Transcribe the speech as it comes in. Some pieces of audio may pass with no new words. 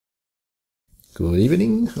Good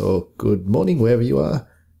evening or good morning wherever you are.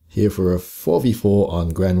 Here for a 4v4 on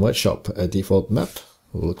Grand Workshop, a default map.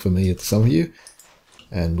 Will look familiar to some of you.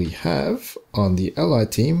 And we have on the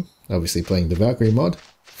allied team, obviously playing the Valkyrie mod,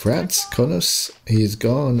 France, Konos. He's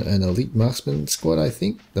gone an elite marksman squad, I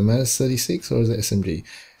think. The Manus 36 or is it SMG?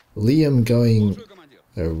 Liam going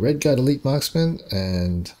a red guard elite marksman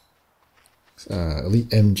and elite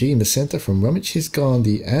MG in the center from Rummage. He's gone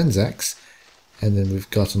the Anzacs. And then we've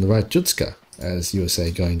got on the right Jutska as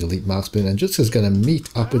USA going to elite marksman. And Jutska's going to meet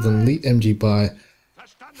up with an elite MG buy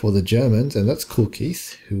for the Germans. And that's Cool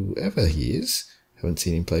Keith, whoever he is. Haven't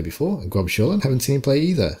seen him play before. And Grob Sholan, haven't seen him play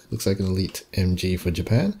either. Looks like an elite MG for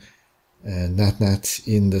Japan. And Nat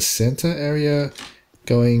in the center area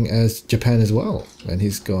going as Japan as well. And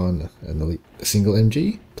he's gone an elite single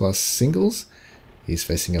MG plus singles. He's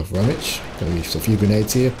facing off Rummage. Going to use a few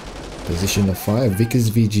grenades here. Position of fire. Vickers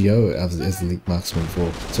VGO as the elite marksman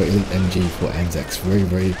for, sorry, elite MG for Anzacs. Very,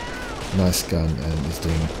 very nice gun, and is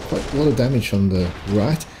doing quite a lot of damage on the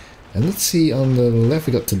right. And let's see, on the left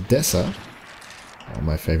we got Tedessa,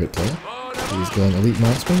 my favorite player. He's gone elite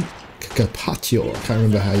marksman. Kakapatio, I can't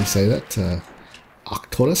remember how you say that.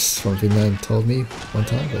 Arcturus from Finland told me one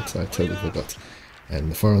time, but I totally forgot. And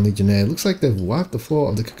the Foreign Legionnaire, looks like they've wiped the floor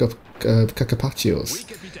of the Kakapatios.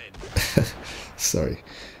 Sorry.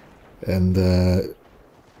 And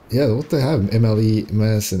yeah, what they have, MLE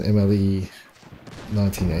Mass and MLE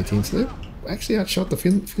 1918, so they actually outshot the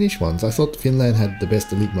Finnish ones. I thought Finland had the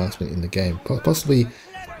best elite marksman in the game, possibly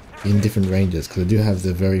in different ranges, because they do have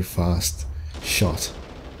the very fast shot,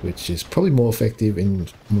 which is probably more effective in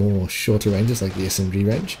more shorter ranges like the SMG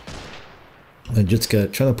range. And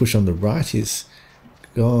Jutska trying to push on the right, he's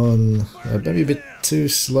gone maybe a bit too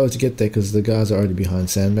slow to get there because the guys are already behind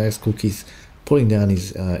sandbags. Cool Keith putting down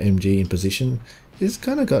his MG in position. He's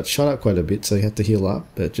kind of got shot up quite a bit, so he had to heal up,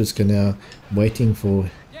 but Jutska now waiting for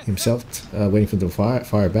himself, waiting for the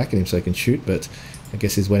fire back at him so he can shoot, but I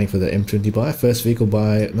guess he's waiting for the M20 buy. First vehicle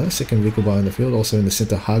buy, no, second vehicle buy in the field, also in the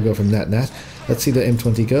center, Hargo from Nat. Let's see the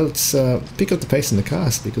M20 go. Let's pick up the pace in the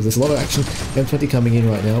cast, because there's a lot of action. M20 coming in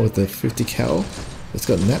right now with the 50 cal. It's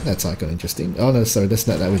got Nat's icon, interesting. Oh no, sorry, that's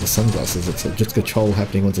Nat with the sunglasses. It's a Jutska troll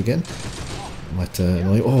happening once again. Might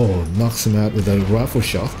oh, knocks him out with a rifle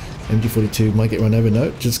shot. MG42 might get run over. No,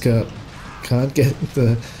 Jutska can't get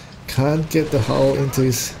the hull into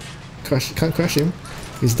his can't crash him.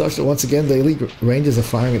 He's dodged it once again. The elite rangers are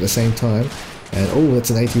firing at the same time, and oh, that's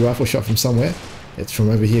an AT rifle shot from somewhere. It's from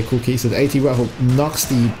over here. Cool Key. So the AT rifle knocks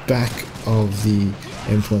the back of the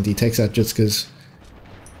M20, takes out Jutska's.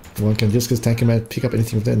 One can Jutska's tank him out, pick up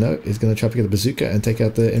anything from there. No, he's going to try to pick up the bazooka and take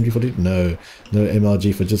out the MG40. No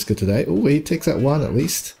MLG for Jutska today. Oh, he takes out one at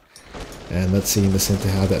least. And let's see in the center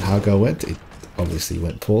how that Hargo went. It obviously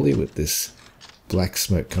went poorly with this black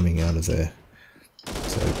smoke coming out of there.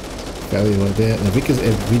 So failure right there. Now because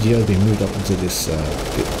VGO has been moved up into this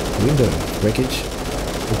window wreckage.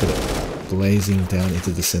 Look at it blazing down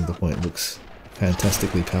into the center point. Looks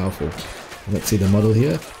fantastically powerful. And let's see the model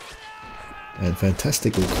here. And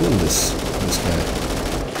fantastically cool this guy.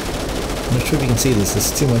 I'm not sure if you can see this.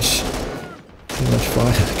 There's too much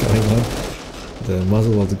fire going on. The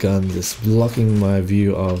muzzle of the gun just blocking my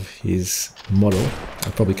view of his model.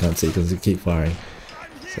 I probably can't see because he keep firing.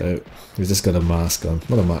 So he's just got a mask on,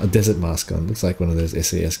 not a desert mask on. Looks like one of those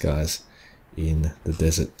SAS guys in the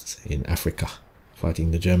desert in Africa,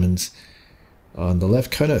 fighting the Germans. On the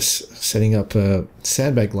left, Konos setting up a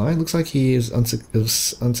sandbag line. Looks like he is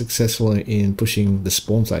unsuccessful in pushing the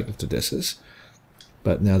spawn flag of Tedessa's,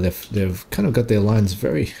 but now they've kind of got their lines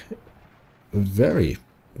very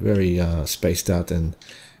spaced out and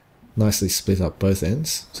nicely split up both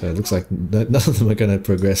ends. So it looks like none of them are going to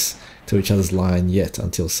progress to each other's line yet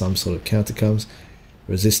until some sort of counter comes.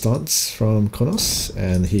 Resistance from Konos,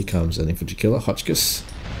 and here comes an infantry killer, Hotchkiss.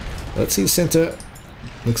 Let's see the center.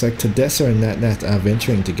 Looks like Tedessa and Nat are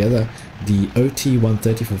venturing together. The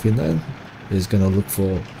OT-130 for Finland is going to look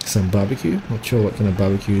for some barbecue. Not sure what kind of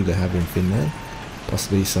barbecue they have in Finland.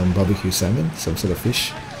 Possibly some barbecue salmon, some sort of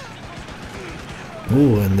fish.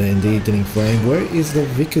 Oh, and they're indeed getting flamed. Where is the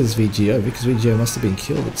Vickers VGO? Vickers VGO must have been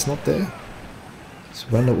killed. It's not there. It's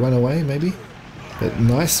run away, maybe. But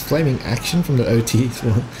nice flaming action from the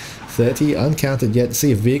OT-130. Uncounted yet.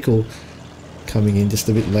 See a vehicle coming in just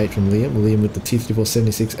a bit late from Liam. Liam with the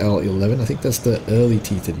T-34-76L11. I think that's the early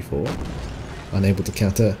T-34. Unable to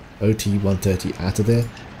counter OT-130 out of there.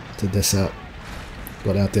 Tedessa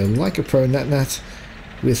got out there like a pro. Nat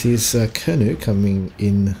with his Kernu coming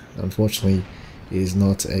in. Unfortunately, is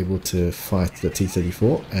not able to fight the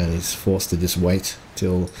T-34 and is forced to just wait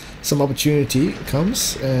till some opportunity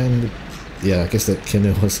comes, and yeah, I guess that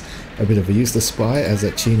Kenu was a bit of a useless spy as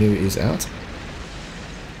that Chinu is out.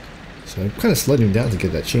 So kind of slowed him down to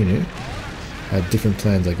get that Chinu. Had different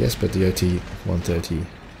plans, I guess, but the OT 130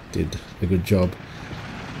 did a good job.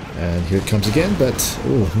 And here it comes again, but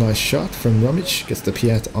oh, nice shot from Rumich. Gets the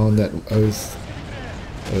Piat on that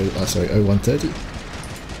 0130.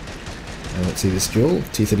 And let's see this duel.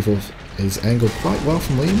 T-34 is angled quite well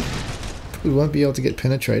from Liam. Probably won't be able to get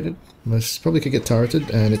penetrated. Most probably could get turreted,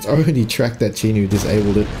 and it's already tracked that Chinu,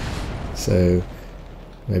 disabled it. So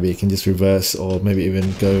maybe it can just reverse, or maybe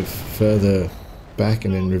even go further back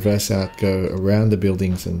and then reverse out, go around the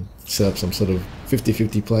buildings and set up some sort of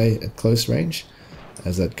 50-50 play at close range,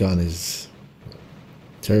 as that gun is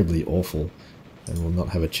terribly awful and will not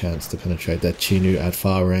have a chance to penetrate that Chinu at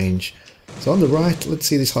far range. So on the right, let's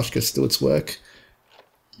see this Hoshka do its work.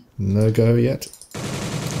 No go yet.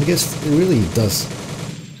 I guess it really does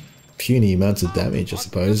puny amounts of damage, I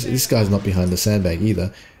suppose. This guy's not behind the sandbag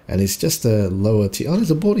either, and it's just a lower tier. Oh, there's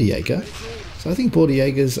a Border Jaeger. So I think Border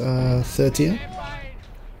Jaegers are third tier.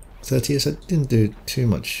 Third tier, so it didn't do too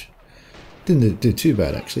much. Didn't do too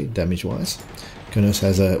bad actually, damage wise. Konos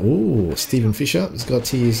has a Stephen Fisher. He's got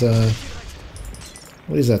his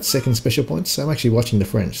what is that, second special points? I'm actually watching the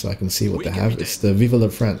French, so I can see what they have. It's the Vive la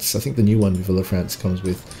France. I think the new one, Vive la France, comes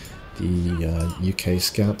with the UK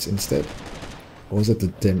Scouts instead. Or was it the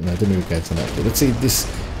Demi Brigades on that? But let's see this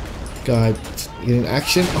guy in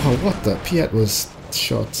action. Oh, what the? Piat was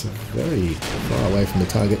shot very far away from the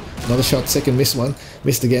target. Another shot, second missed one.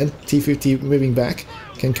 Missed again. T-50 moving back.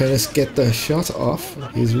 Can Konos get the shot off?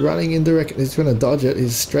 He's running in direct. He's trying to dodge it.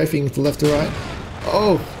 He's strafing to left to right.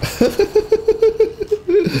 Oh!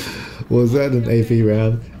 Was that an AP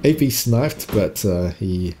round? AP sniped, but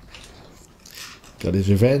he got his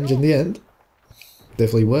revenge in the end.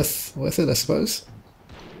 Definitely worth it, I suppose.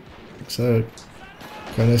 So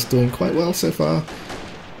Konos doing quite well so far.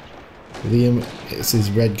 Liam is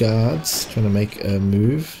his red guards trying to make a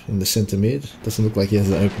move in the center mid. Doesn't look like he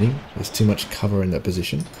has an opening. There's too much cover in that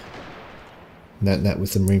position. Nat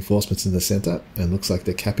with some reinforcements in the center, and looks like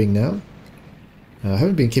they're capping now. I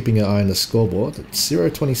haven't been keeping an eye on the scoreboard. It's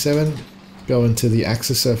 0-27 going to the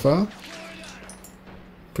Axis so far.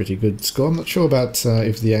 Pretty good score. I'm not sure about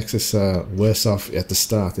if the Axis are worse off at the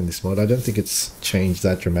start in this mod. I don't think it's changed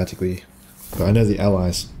that dramatically. But I know the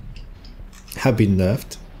Allies have been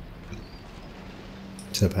nerfed.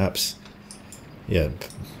 So perhaps, yeah,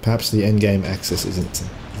 perhaps the endgame Axis isn't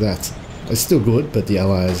that. It's still good, but the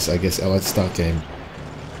Allies, I guess, Allied start game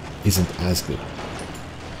isn't as good.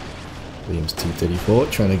 Williams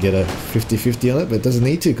T-34 trying to get a 50-50 on it, but it doesn't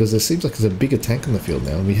need to because there seems like there's a bigger tank on the field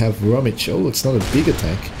now. And we have Romich. Oh, it's not a bigger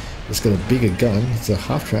tank. It's got a bigger gun. It's a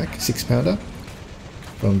half-track 6-pounder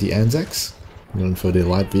from the Anzacs. Known for their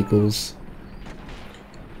light vehicles.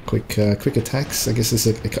 Quick attacks. I guess it's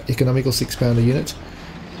an economical 6-pounder unit.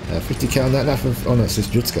 50 cal Nat. Oh no, it's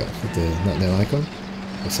just Jutska with the Nat icon.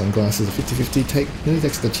 The sunglasses, a 50-50 take. Nearly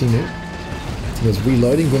takes the Chinu. He was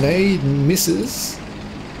reloading. Grenade misses.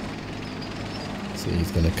 So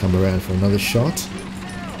he's going to come around for another shot.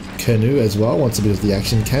 Kenu as well wants a bit of the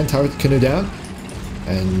action. Can turret Kenu down.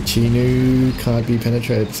 And Chinu can't be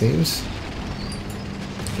penetrated, it seems.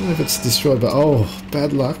 I don't know if it's destroyed, but oh,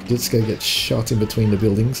 bad luck. Jutska gets shot in between the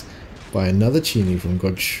buildings by another Chinu from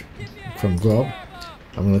Grob.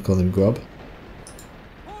 I'm going to call him Grob.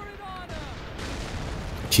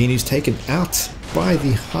 Chinu's taken out by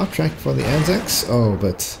the half-track from the Anzacs. Oh,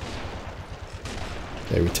 but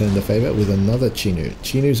they return the favour with another Chinu.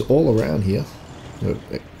 Chinu's all around here.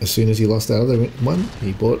 As soon as he lost that other one,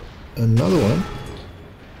 he bought another one.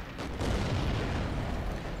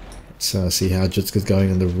 Let's see how Jutska's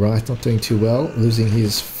going on the right. Not doing too well. Losing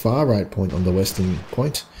his far right point on the western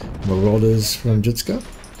point. Marauders from Jutska.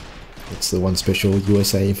 It's the one special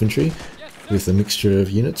USA infantry with a mixture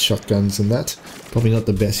of units, shotguns and that. Probably not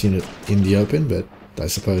the best unit in the open, but I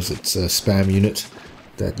suppose it's a spam unit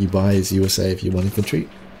that you buy as USA if you want infantry.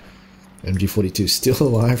 MG42 still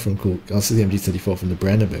alive from Cool. Also the MG34 from the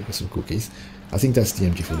Brandenburg with some cookies. I think that's the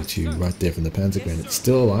MG42 right there from the Panzergrenade. It's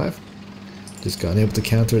still alive. Just unable to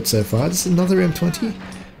counter it so far. This is another M20.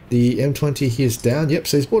 The M20 here is down. Yep,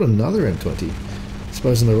 so he's bought another M20. I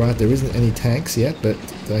suppose on the right there isn't any tanks yet, but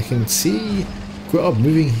I can see Grob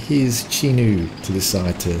moving his Chinu to the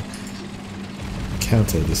side to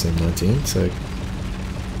counter this M19. So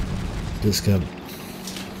just gotta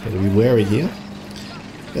be wary here.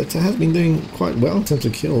 It has been doing quite well in terms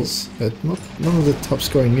of kills, but none of the top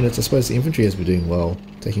scoring units. I suppose the infantry has been doing well,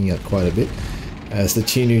 taking out quite a bit. As the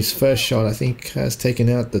Chinu's first shot, I think, has taken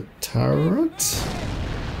out the turret.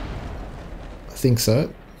 I think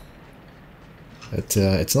so.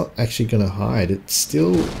 It's not actually going to hide. It's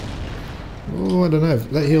still... Oh, I don't know.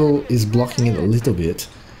 That hill is blocking it a little bit.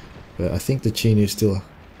 But I think the Chinu still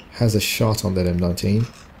has a shot on that M19.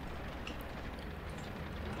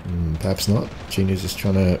 Perhaps not. Chinu's just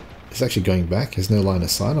trying to... It's actually going back. There's no line of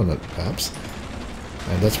sight on it, perhaps.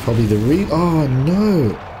 And that's probably the Oh,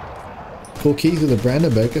 no! Pull keys with the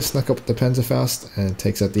Brandenburger, snuck up the Panzerfaust and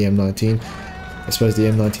takes out the M19. I suppose the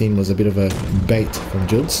M19 was a bit of a bait from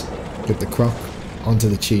Jules. Get the Croc onto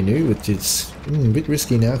the Chinu, which is a bit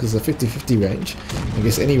risky now because it's a 50-50 range. I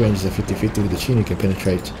guess any range is a 50-50 with the Chinu can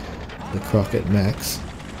penetrate the Croc at max.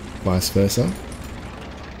 Vice versa.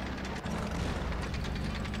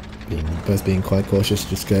 Both being quite cautious,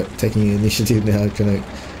 just taking the initiative now, gonna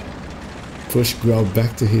push Grob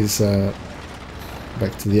back to his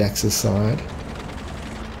back to the Axis side,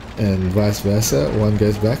 and vice versa. One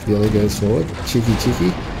goes back, the other goes forward. Cheeky.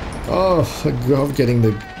 Oh, Grob getting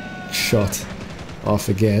the shot off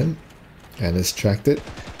again, and has tracked it.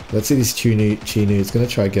 Let's see this Chinu. It's gonna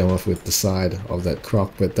try going off with the side of that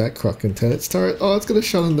Croc, but that Croc can turn its turret. Oh, it's gonna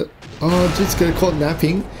shot on the. Oh, it's gonna caught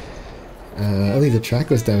napping. Only the track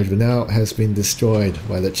was damaged, but now has been destroyed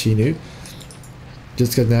by that Chinu.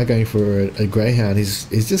 Just now going for a Greyhound. He's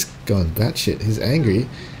just gone batshit. He's angry.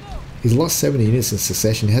 He's lost 70 units in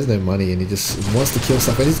succession. He has no money, and he just wants to kill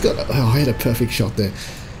stuff. And he's got... Oh, I had a perfect shot there.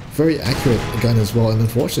 Very accurate gun as well, and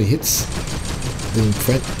unfortunately hits the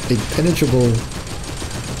impenetrable...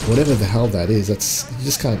 Whatever the hell that is. That's... You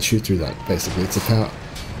just can't shoot through that, basically. It's a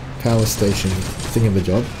power station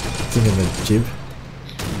thingamajib.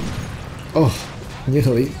 Oh,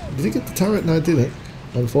 nearly. Did he get the turret? No, I didn't.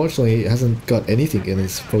 Unfortunately, he hasn't got anything and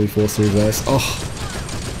he's probably forced to reverse.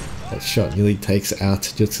 Oh! That shot nearly takes out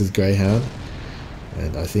Jutz's Greyhound.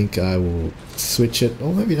 And I think I will switch it.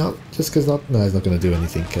 Or maybe not. Just because not... No, he's not going to do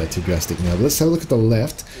anything too drastic now. But let's have a look at the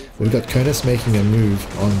left. We've got Konos making a move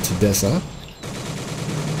onto Dessa.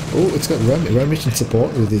 Oh, it's got Rome mission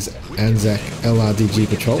support with his Anzac LRDG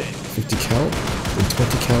patrol. 50 cal and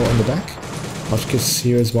 20 cal on the back. Hotchkiss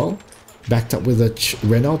here as well. Backed up with a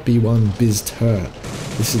Renault B1 Biz Ter.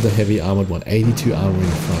 This is the heavy armoured one, 82 armour in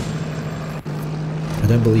the front. I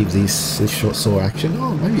don't believe this short saw action.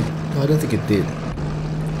 Oh, maybe. No, I don't think it did.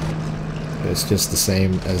 It's just the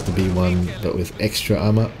same as the B1, but with extra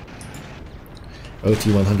armour.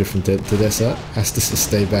 OT 100 from Tedessa has to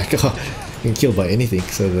stay back. Oh, can kill by anything.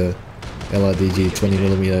 So the LRDG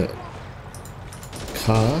 20mm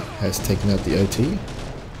car has taken out the OT.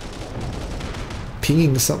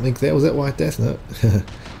 Pinging something there. Was that White Death? No.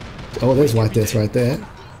 Oh, there's White Death right there.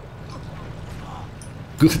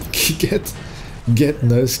 Good. Get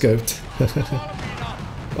no scoped.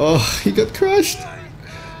 Oh, he got crushed.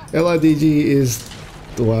 LRDG is...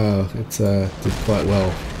 Wow, it's did quite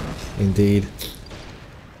well indeed.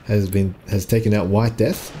 Has taken out White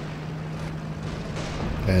Death.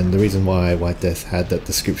 And the reason why White Death had that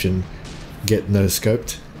description, get no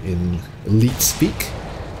scoped, in elite speak,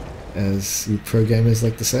 as you pro gamers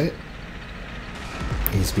like to say it,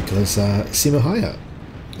 is because Simahaya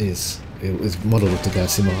it was modelled after the guy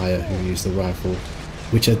Simahaya who used the rifle,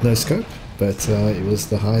 which had no scope, but it was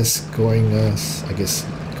the highest scoring, I guess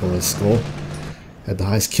call it a score, had the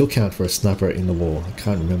highest kill count for a sniper in the war. I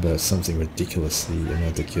can't remember, something ridiculous, the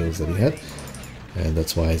amount of kills that he had, and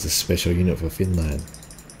that's why he's a special unit for Finland.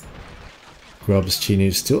 Grub's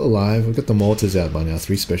Chinu's still alive. We've got the mortars out by now.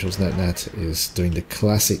 3 specials. Nat is doing the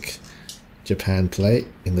classic Japan play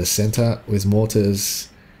in the center with mortars.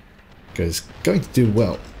 Going to do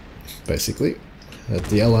well, basically.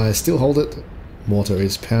 The allies still hold it. Mortar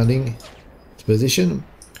is pounding its position.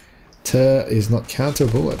 Ter is not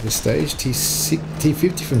counterable at this stage.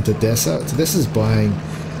 T50 from Tedessa. Tedessa's buying,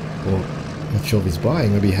 or not sure if he's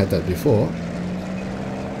buying. Maybe he had that before.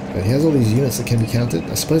 But he has all these units that can be countered.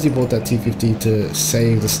 I suppose he bought that T50 to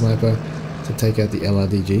save the sniper to take out the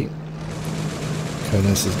LRDG.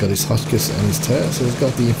 Konos has got his Hotchkiss and his Ter, so he's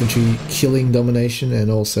got the infantry killing domination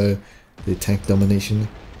and also the tank domination.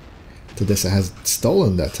 Tedessa has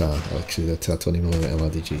stolen that actually that 20mm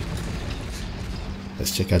LRDG.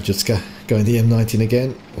 Let's check out Jutska going the M19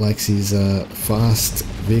 again. Likes his fast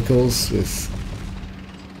vehicles with,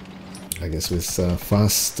 I guess, with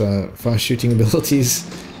fast shooting abilities.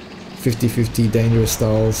 50-50 dangerous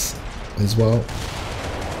styles as well.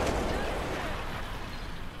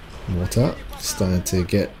 Mortar starting to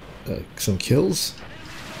get some kills.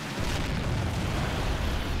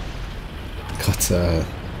 Got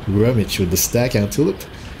Romich with the stag hound tulip.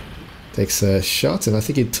 Takes a shot, and I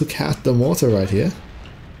think he took out the mortar right here.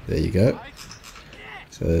 There you go.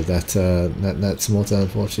 So that's mortar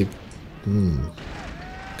unfortunately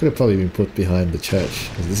Could have probably been put behind the church,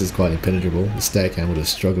 because this is quite impenetrable. The Staghound would have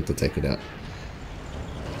struggled to take it out.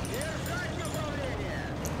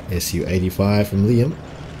 Su-85 from Liam.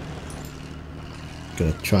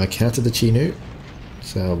 Gonna try counter the Chinu.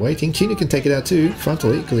 So waiting. Chinu can take it out too,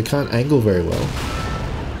 frontally, because it can't angle very well.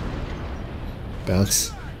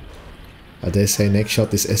 Bounce. I dare say next shot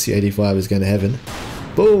this Su-85 is going to heaven.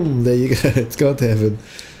 Boom! There you go. It's gone to heaven.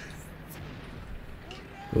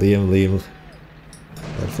 Liam.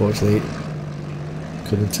 Unfortunately,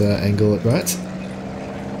 couldn't angle it right.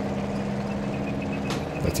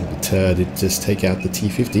 Letting the Deter did just take out the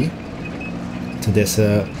T-50.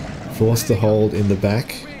 Tedessa forced to hold in the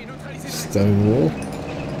back. Stone wall.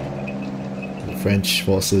 The French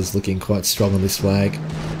forces looking quite strong on this flag.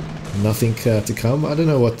 Nothing to come. I don't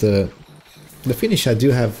know what the Finnish. I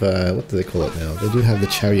do have what do they call it now? They do have the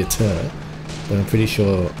Charioteer, but I'm pretty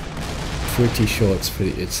sure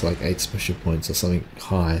it's like 8 special points or something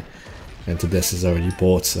high. And Tedessa's already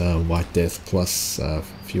bought White Death plus a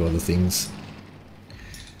few other things.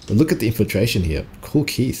 But look at the infiltration here. Cool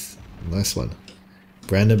Keith. Nice one.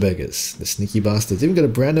 Brandenburgers. The sneaky bastards. Even got a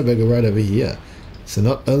Brandenburger right over here. So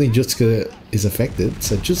not only Jutska is affected,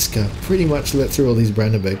 so Jutska pretty much let through all these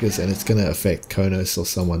Brandenburgers, and it's going to affect Konos or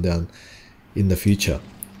someone down in the future.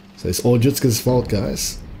 So it's all Jutska's fault,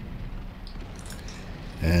 guys.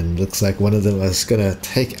 And looks like one of them is going to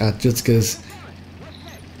take out Jutska's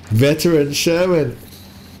veteran Sherman.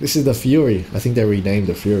 This is the Fury. I think they renamed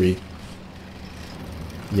the Fury.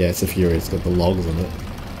 Yeah, it's a Fury. It's got the logs on it.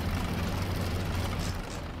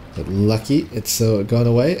 But lucky, it's gone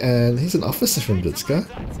away. And here's an officer from Jutska.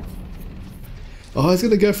 Oh, he's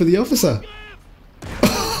going to go for the officer.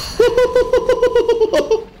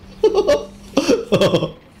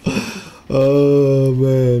 Oh,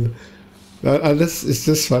 man. It's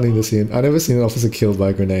just funny to see. I've never seen an officer killed by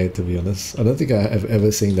a grenade, to be honest. I don't think I've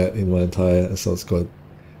ever seen that in my entire assault squad.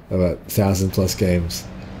 About 1,000+ games.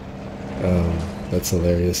 That's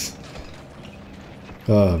hilarious.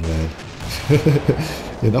 Oh man.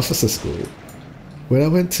 In officer school, when I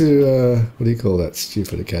went to what do you call that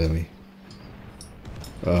stupid academy?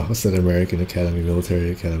 What's that American academy,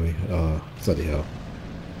 military academy? Oh, bloody hell.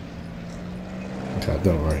 Okay,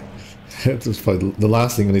 don't worry. It was probably the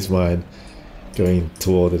last thing on his mind, going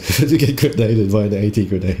toward it to get grenaded by an AT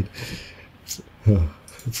grenade. Oh,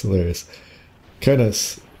 it's hilarious.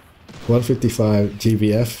 Konos, 155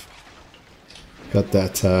 GBF. Got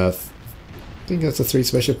that, I think that's the 3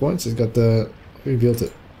 special points. He's got the, who built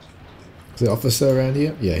it? Is the officer around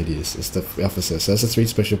here? Yeah, it is. It's the officer. So that's a 3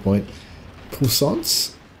 special point.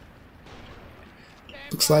 Puissance.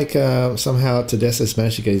 Looks like somehow Tedessa's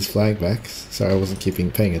managed to get his flag back. Sorry, I wasn't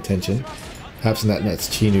paying attention. Perhaps that's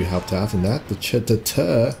Chinu helped out in that. The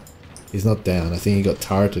Deter is not down. I think he got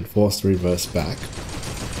turreted, forced to reverse back.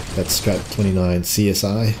 That's Strat 29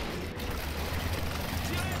 CSI.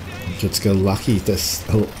 Jutska lucky to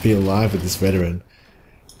be alive with this veteran.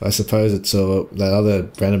 I suppose it's that other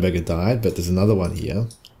Brandenburger died, but there's another one here.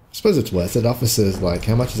 I suppose it's worth it. Officers, like,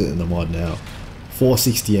 how much is it in the mod now?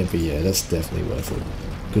 460 MP, yeah, that's definitely worth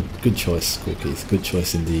it. Good choice, Keith. Good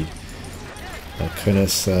choice indeed.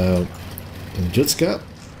 Konos and Jutska.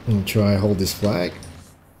 And try hold this flag.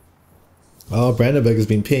 Oh, Brandenburger's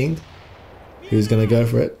been pinged. Who's going to go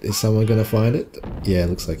for it? Is someone going to find it? Yeah, it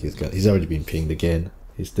looks like he's already been pinged again.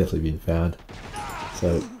 He's definitely been found.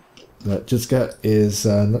 So Jutska is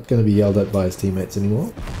not going to be yelled at by his teammates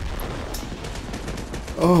anymore.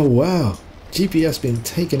 Oh wow, GPF's been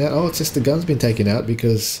taken out. Oh, it's just the gun's been taken out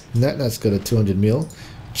because Natnat's got a 200 mil,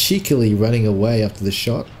 cheekily running away after the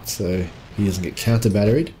shot, so he doesn't get counter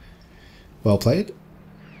batteried. Well played.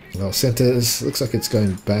 Well, centers looks like it's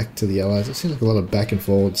going back to the Allies. It seems like a lot of back and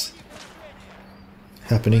forwards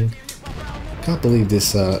happening. Can't believe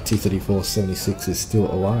this T-34-76 is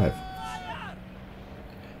still alive.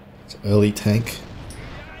 It's early tank.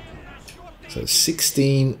 So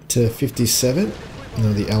 16 to 57.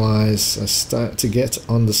 Now the Allies start to get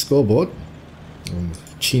on the scoreboard.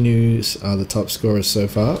 Chinus are the top scorers so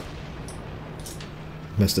far.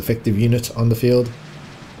 Most effective unit on the field.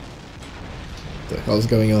 What the hell's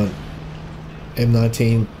going on?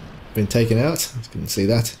 M19 been taken out. You can see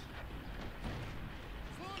that.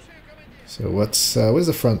 So where's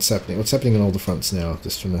the fronts happening? What's happening on all the fronts now?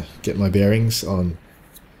 Just trying to get my bearings on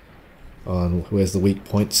where's the weak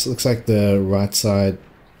points. Looks like the right side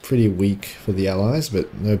pretty weak for the Allies,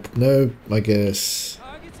 but no I guess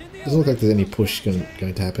doesn't look like there's any push going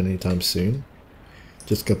to happen anytime soon.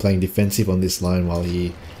 Just playing defensive on this line while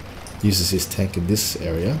he uses his tank in this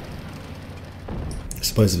area. I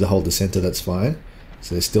suppose if they hold the center, that's fine.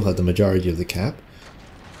 So they still have the majority of the cap.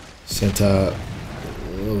 Center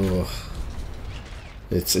Oh.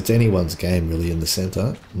 It's anyone's game really in the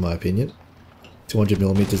center, in my opinion.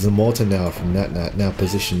 200mm. The mortar now from that now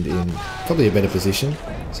positioned in probably a better position,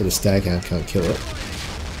 so the staghound can't kill it.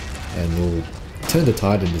 And we'll turn the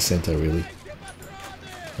tide in the center really.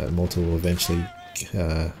 That mortar will eventually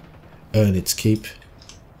earn its keep.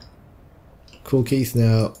 Cool Keith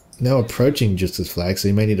now approaching Jutzka's flag, so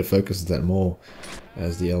you may need to focus on that more,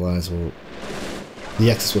 as the allies will...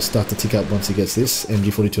 The axis will start to tick up once he gets this.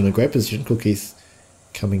 MG42 in a great position. Cool Keith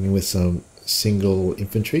coming in with some single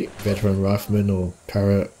infantry, veteran riflemen or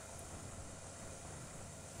para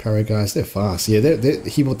guys. They're fast. Yeah,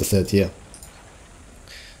 he bought the 3rd tier.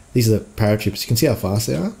 These are the paratroopers. You can see how fast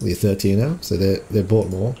they are. They're 3rd tier now, so they're bought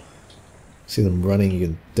more. See them running, you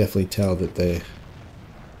can definitely tell that they're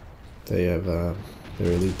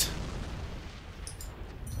elite.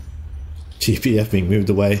 GPF being moved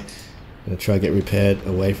away. Gonna try to get repaired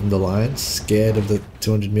away from the lines. Scared of the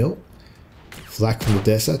 200mm. Flak from the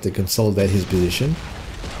desert to consolidate his position.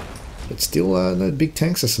 But still no big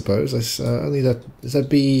tanks, I suppose. Only that... Is that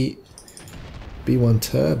B1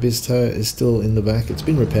 Tur? Biz Tur is still in the back. It's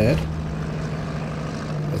been repaired.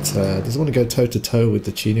 It doesn't want to go toe to toe with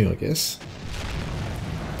the Chinu, I guess.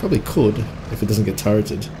 Probably could if it doesn't get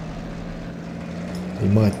turreted. He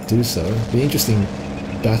might do so. Be an interesting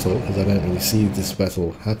battle, because I don't really see this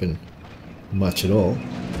battle happen much at all.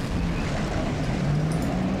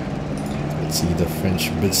 Let's see the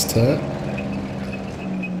French Biz-Tur.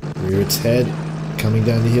 Rear its head, coming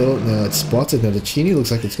down the hill. Now it's spotted. Now the Chini looks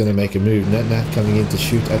like it's going to make a move. Nat coming in to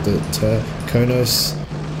shoot at the Tur. Konos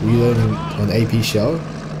reloading on AP shell.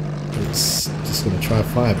 It's just going to try to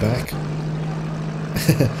fire back.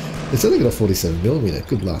 It's only got a 47mm.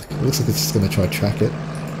 Good luck. It looks like it's just going to try to track it.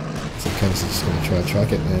 So Konos is just going to try to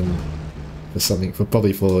track it, and for something,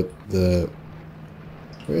 probably for the...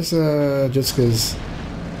 Where's Jutska's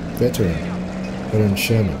veteran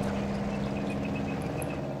Sherman?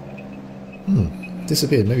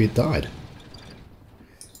 Disappeared. Maybe it died.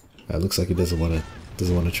 Looks like he doesn't want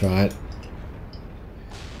to try it.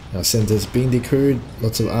 Now center's been decrewed.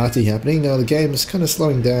 Lots of arty happening. Now the game is kind of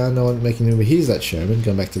slowing down. No one making move. Here's that Sherman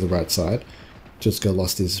going back to the right side. Jutka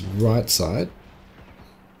lost his right side.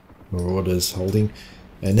 Marauders holding,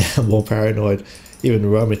 and now more paranoid. Even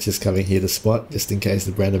Romich is coming here to spot, just in case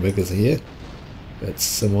the Brandenburgers are here. But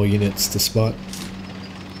some more units to spot.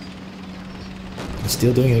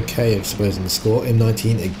 Still doing okay, I suppose, in the score.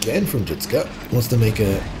 M19 again from Jutska. Wants to make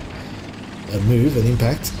a move, an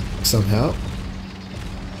impact, somehow.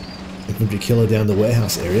 Infantry killer down the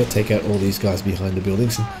warehouse area, take out all these guys behind the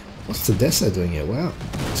buildings. And what's Tedesco doing here? Wow.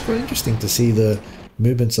 It's quite interesting to see the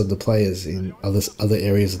movements of the players in other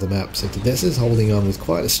areas of the map. So Tedesco is holding on with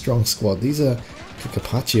quite a strong squad. These are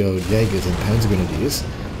Carpaccio, Jaegers and Panzer Grenadiers.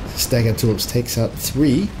 Stagger Tulips takes out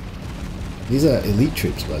 3. These are elite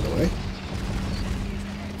troops, by the way.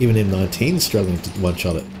 Even M19 struggling to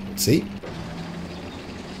one-shot it. See?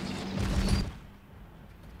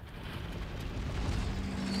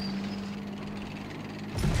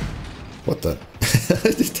 What the?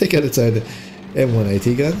 Just take out its own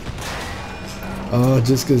M180 gun? Oh,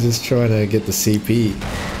 just because it's trying to get the CP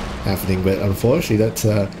happening, but unfortunately that's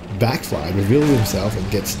backfired, revealed himself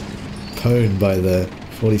and gets pwned by the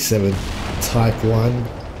 47 Type 1.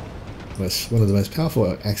 One of the most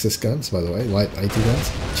powerful Axis guns, by the way, light 80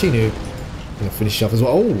 guns. Chinu gonna finish off as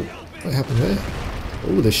well. Oh, what happened there?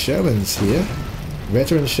 Oh, the Sherman's here.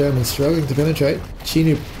 Veteran Sherman struggling to penetrate.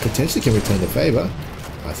 Chinu potentially can return the favor.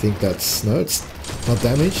 I think that's... no, it's not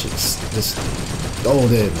damage. It's just... oh,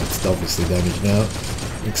 there, that's obviously damage now.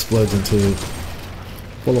 Explodes into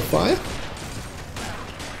ball of fire.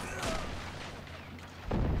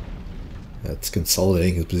 That's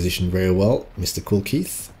consolidating his position very well, Mr. Cool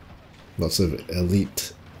Keith. Lots of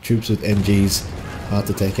elite troops with MGs, hard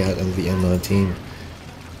to take out, and the M19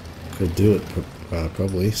 could do it,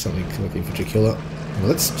 probably. Something like infantry killer. Well,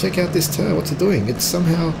 let's check out this turret. What's it doing? It's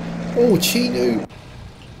somehow... oh, Chinu!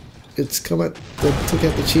 It's come out... took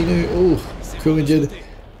out the Chinu. Oh, crew injured.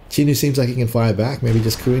 Chinu seems like he can fire back. Maybe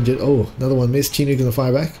just crew injured. Oh, another one missed. Chinu gonna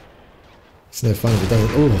fire back? It's no fun if it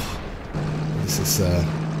doesn't. Oh, this is...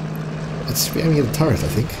 it's spamming at a turret, I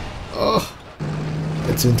think. Oh!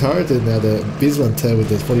 It's been turreted now. The Bizwan turret with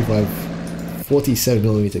the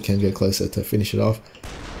 47mm can go closer to finish it off.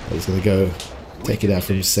 I'm just going to go take it out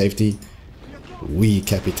from safety. Oui,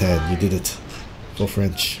 Capitan, you did it. For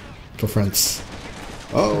French. For France.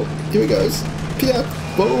 Oh, here he goes. Piap!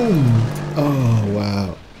 Boom! Oh,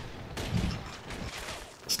 wow.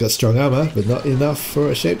 It's got strong armor, but not enough for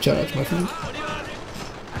a shape charge, my friend.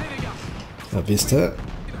 Now Vista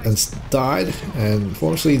and died, and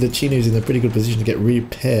unfortunately the Chino's in a pretty good position to get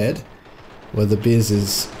repaired, where the Biz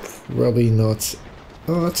is probably not.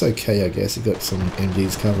 Oh, it's okay, I guess. You got some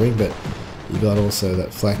MGs covering, but you got also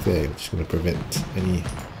that flak there, which is going to prevent anyone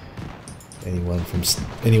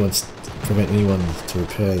to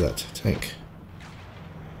repair that tank.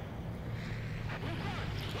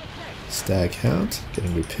 Stag Hound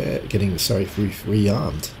getting repaired,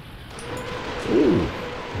 rearmed. Ooh.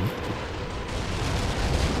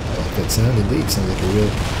 I like that sound indeed. Sounds like a real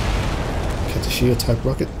Katashia type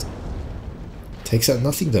rocket. Takes out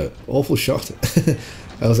nothing though. Awful shot.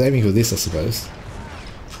 I was aiming for this, I suppose.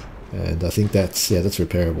 And I think that's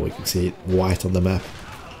repairable. You can see it white on the map.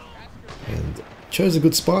 And chose a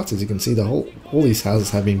good spot. As you can see, all these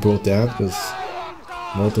houses have been brought down because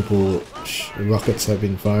multiple rockets have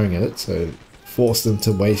been firing at it, so forced them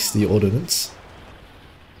to waste the ordnance.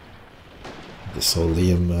 Just saw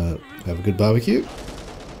Liam have a good barbecue.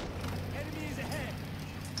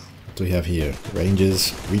 What do we have here?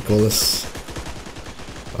 Rangers, recallers.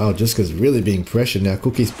 Wow, just because really being pressured now.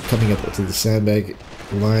 Cookie's coming up to the sandbag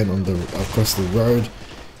line on across the road.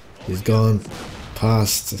 He's gone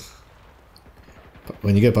past.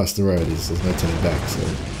 When you go past the road, there's no turning back. So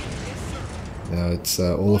now it's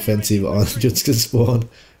all offensive on Jutska's spawn.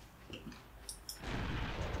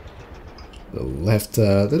 The left,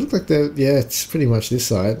 they look like they're, yeah, it's pretty much this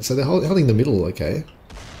side. So they're holding the middle, okay.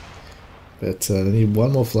 But they need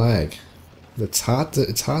one more flag. It's hard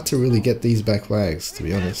to really get these back flags, to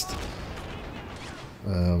be honest.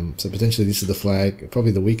 So potentially this is the flag,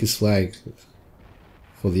 probably the weakest flag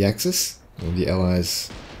for the Axis, or the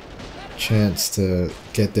Allies' chance to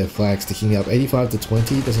get their flag sticking up. 85 to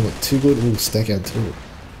 20, doesn't look too good. Ooh, stack and two.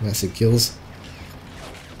 Massive kills.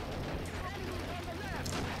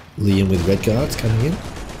 Liam with red guards coming in.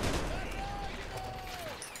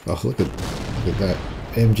 Oh, look at that.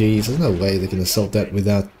 MGs, there's no way they can assault that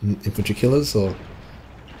without infantry killers or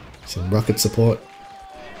some rocket support.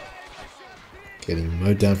 Getting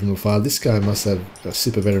mowed down from afar. This guy must have a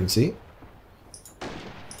super veterancy.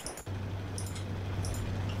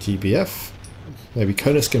 GPF. Maybe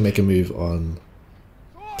Konus can make a move on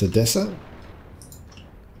Tedessa.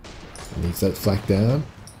 Needs that flak down.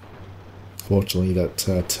 Fortunately, that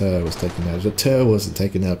Tur was taken out. If the Tur wasn't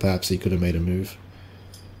taken out, perhaps he could have made a move.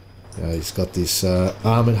 He's got this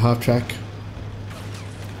armoured half-track.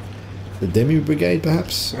 The Demi Brigade,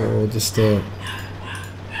 perhaps? Or just the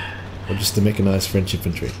mechanised French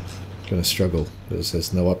infantry. Gonna struggle, because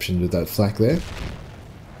there's no option with that flak there.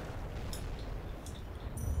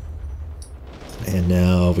 And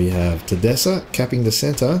now we have Tedessa capping the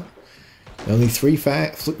centre. Only three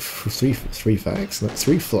flags. 3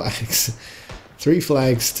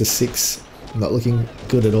 flags to 6. Not looking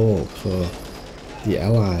good at all for the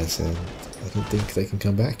Allies, and I don't think they can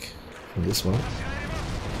come back from this one.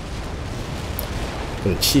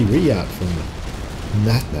 Got a Chi-Ri out from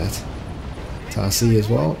Nat. Tarsi as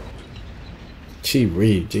well.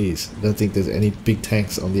 Chi-Ri, jeez. I don't think there's any big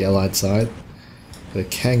tanks on the Allied side. Got a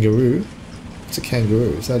Kangaroo. What's a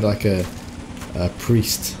Kangaroo? Is that like a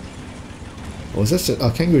priest? Or is that just,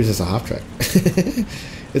 oh, Kangaroo is just a half-track.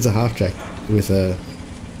 It's a half-track with a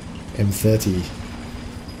M30.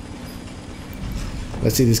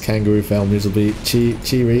 Let's see this Kangaroo fail miserably.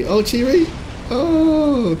 Chi-Ri. Oh, Chi-Ri!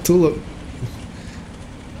 Oh, Tulip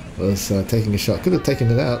was taking a shot. Could have taken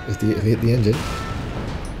it out if he hit the engine.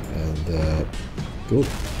 And, cool.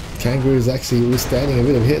 Kangaroo is actually withstanding a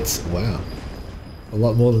bit of hits. Wow. A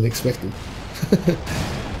lot more than expected.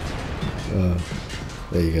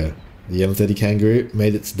 There you go. The M30 Kangaroo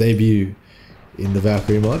made its debut in the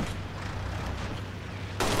Valkyrie mod.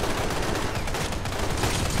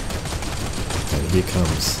 And here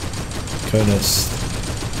comes Konus,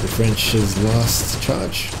 the French's last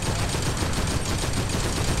charge.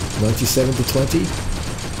 97 to 20.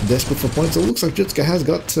 Desperate for points. It looks like Jutska has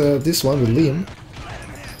got this one with Liam.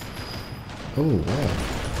 Oh, wow.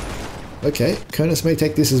 Okay, Konus may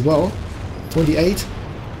take this as well. 28.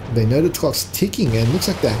 They know the clock's ticking, and looks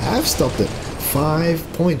like they have stopped it.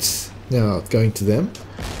 5 points now going to them.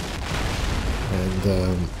 And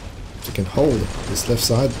they can hold this left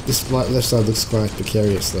side. This left side looks quite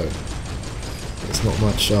precarious though. There's not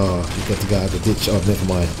much. Oh, you've got the guy at the ditch. Oh, never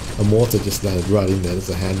mind. A mortar just landed right in there. There's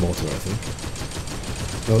a hand mortar, I think.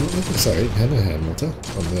 No, sorry, had no hand mortar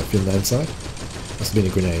on the Finland side. Must have been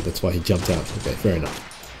a grenade. That's why he jumped out. Okay, fair enough.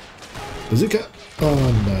 Bazooka.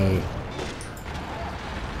 Oh no.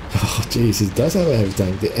 Oh jeez, it does have a heavy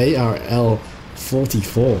tank. The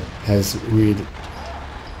ARL-44 has reared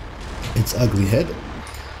its ugly head.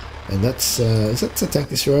 And that's, is that a tank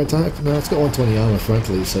destroyer type? No, it's got 120 armor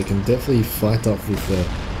frontally, so it can definitely fight off with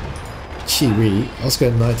Chi-Ri. I was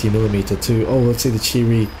going 90mm too. Oh, let's see the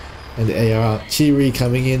Chi-Ri and the AR. Chi-Ri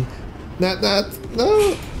coming in. Nat,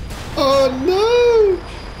 no! Oh no!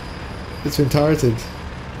 It's been turreted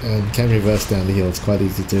and can reverse down the hill. It's quite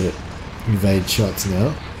easy to evade shots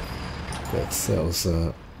now. But that was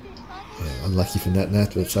unlucky for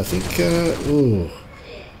Nat, but I think, ooh.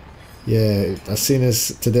 Yeah, as soon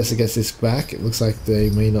as Tedessa gets this back, it looks like they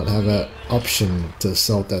may not have an option to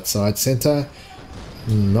assault that side. Center,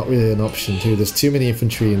 not really an option too. There's too many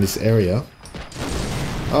infantry in this area.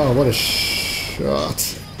 Oh, what a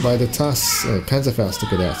shot by the TAS. Panzerfaust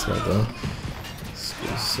took it out right there.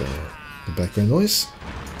 Excuse the background noise.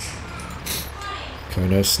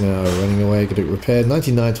 Konos now running away, get it repaired.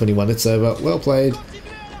 99-21, it's over. Well played.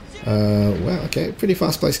 Well, okay, pretty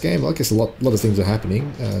fast-paced game. I guess a lot of things are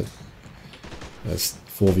happening. That's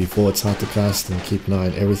 4v4, it's hard to cast and keep an eye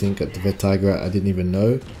on everything. Got the Vet Tiger out, I didn't even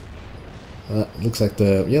know. Looks like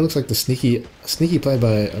the sneaky play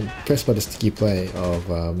by, impressed by the sneaky play of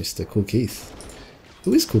Mr. Cool Keith.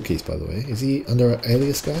 Who is Cool Keith, by the way? Is he under an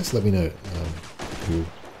alias, guys? Let me know who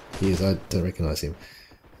he is. I don't recognize him.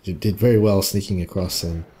 He did very well sneaking across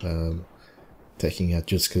and taking out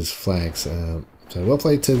Jutska's flags. So well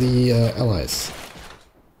played to the allies.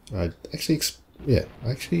 I actually,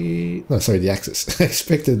 no, sorry, the Axis. I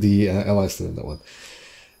expected the allies to win that one.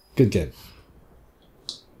 Good game.